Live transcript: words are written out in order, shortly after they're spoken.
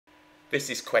This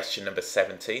is question number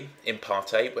 17. In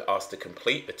part A, we're asked to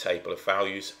complete the table of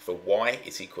values for y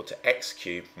is equal to x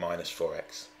cubed minus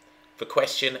 4x. The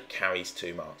question carries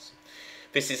 2 marks.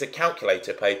 This is a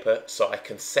calculator paper, so I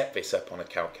can set this up on a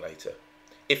calculator.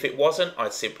 If it wasn't,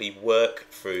 I'd simply work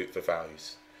through the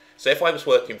values. So if I was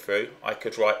working through, I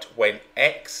could write when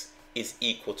x is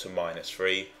equal to minus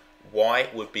 3, y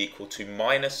would be equal to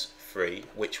minus 3,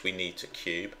 which we need to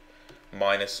cube,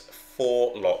 minus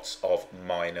 4 lots of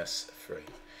minus 3.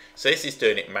 So this is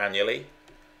doing it manually.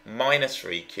 Minus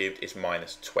 3 cubed is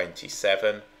minus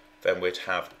 27. Then we'd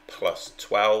have plus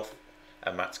 12.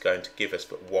 And that's going to give us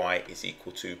that y is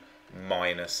equal to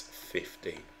minus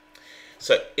 15.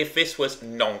 So if this was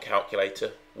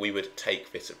non-calculator, we would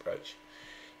take this approach.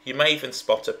 You may even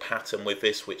spot a pattern with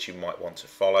this which you might want to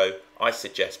follow. I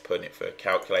suggest putting it through a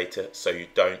calculator so you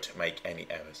don't make any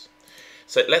errors.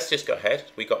 So let's just go ahead.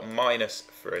 We got minus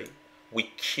 3. We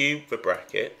cube the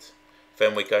bracket.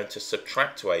 Then we're going to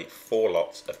subtract away 4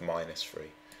 lots of minus 3.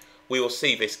 We will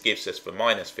see this gives us the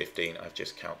minus 15 I've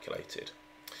just calculated.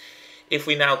 If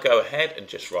we now go ahead and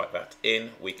just write that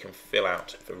in, we can fill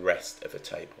out the rest of the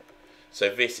table.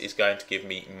 So this is going to give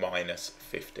me minus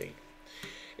 15.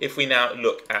 If we now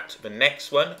look at the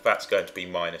next one, that's going to be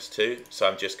minus 2. So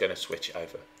I'm just going to switch it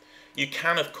over. You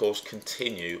can, of course,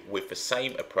 continue with the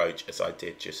same approach as I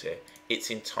did just here. It's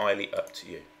entirely up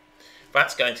to you.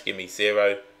 That's going to give me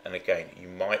 0. And again, you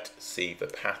might see the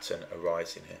pattern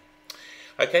arising here.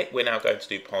 Okay, we're now going to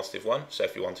do positive 1. So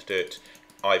if you want to do it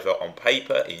either on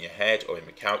paper, in your head, or in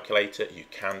the calculator, you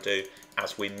can do,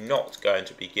 as we're not going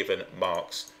to be given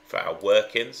marks for our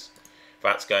workings.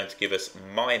 That's going to give us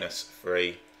minus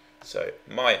 3. So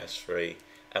minus 3.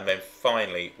 And then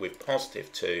finally, with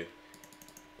positive 2,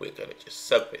 we're going to just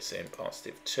sub this in,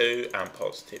 positive 2 and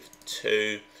positive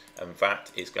 2. And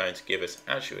that is going to give us,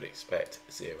 as you would expect,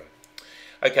 0.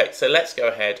 Okay, so let's go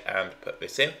ahead and put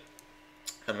this in.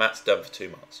 And that's done for 2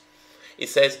 marks. It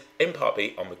says, in part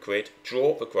B on the grid,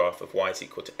 draw the graph of y is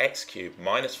equal to x cubed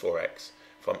minus 4x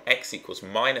from x equals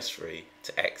minus 3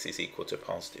 to x is equal to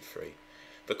positive 3.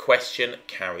 The question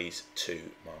carries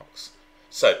 2 marks.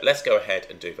 So let's go ahead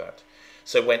and do that.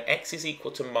 So when x is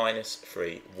equal to minus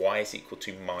 3, y is equal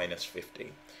to minus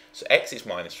 15. So x is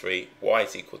minus 3, y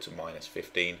is equal to minus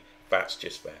 15. That's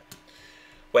just there.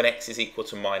 When x is equal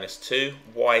to minus 2,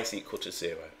 y is equal to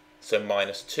 0. So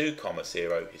minus 2 comma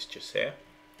 0 is just here.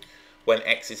 When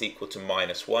x is equal to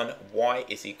minus 1, y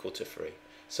is equal to 3.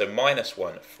 So minus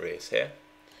 1, 3 is here.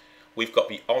 We've got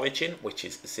the origin, which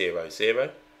is 0,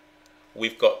 0.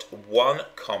 We've got 1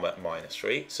 comma minus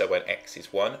 3. So when x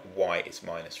is 1, y is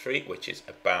minus 3, which is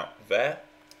about there.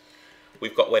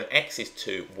 We've got when x is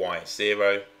 2, y is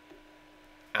 0.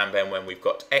 And then when we've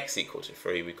got x equal to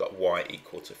 3, we've got y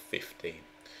equal to 15.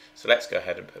 So let's go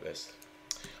ahead and put this.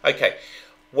 Okay.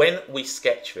 When we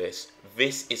sketch this,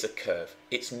 this is a curve.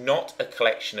 It's not a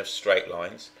collection of straight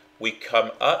lines. We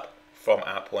come up from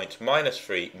our point minus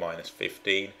 3, minus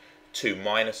 15 to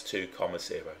minus 2, comma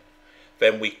 0.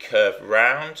 Then we curve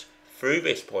round through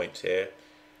this point here,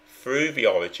 through the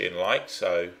origin like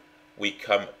so. We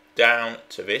come down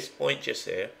to this point just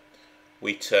here.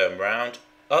 We turn round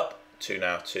up to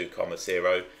now 2, comma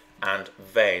 0. And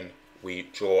then we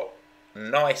draw a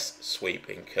nice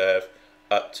sweeping curve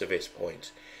up to this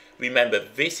point. Remember,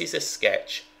 this is a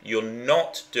sketch. You're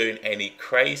not doing any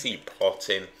crazy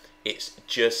plotting. It's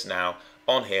just now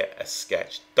on here a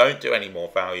sketch. Don't do any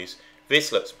more values.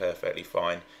 This looks perfectly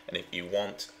fine. And if you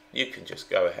want, you can just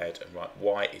go ahead and write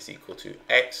y is equal to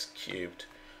x cubed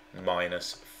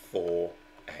minus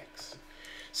 4x.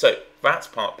 So that's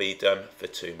part B done for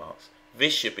 2 marks.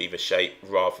 This should be the shape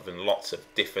rather than lots of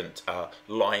different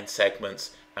line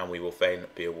segments, and we will then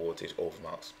be awarded all the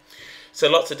marks. So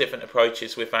lots of different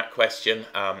approaches with that question,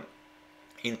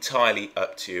 entirely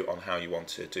up to you on how you want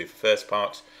to do the first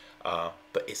part,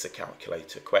 but it's a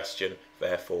calculator question,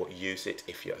 therefore use it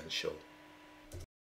if you're unsure.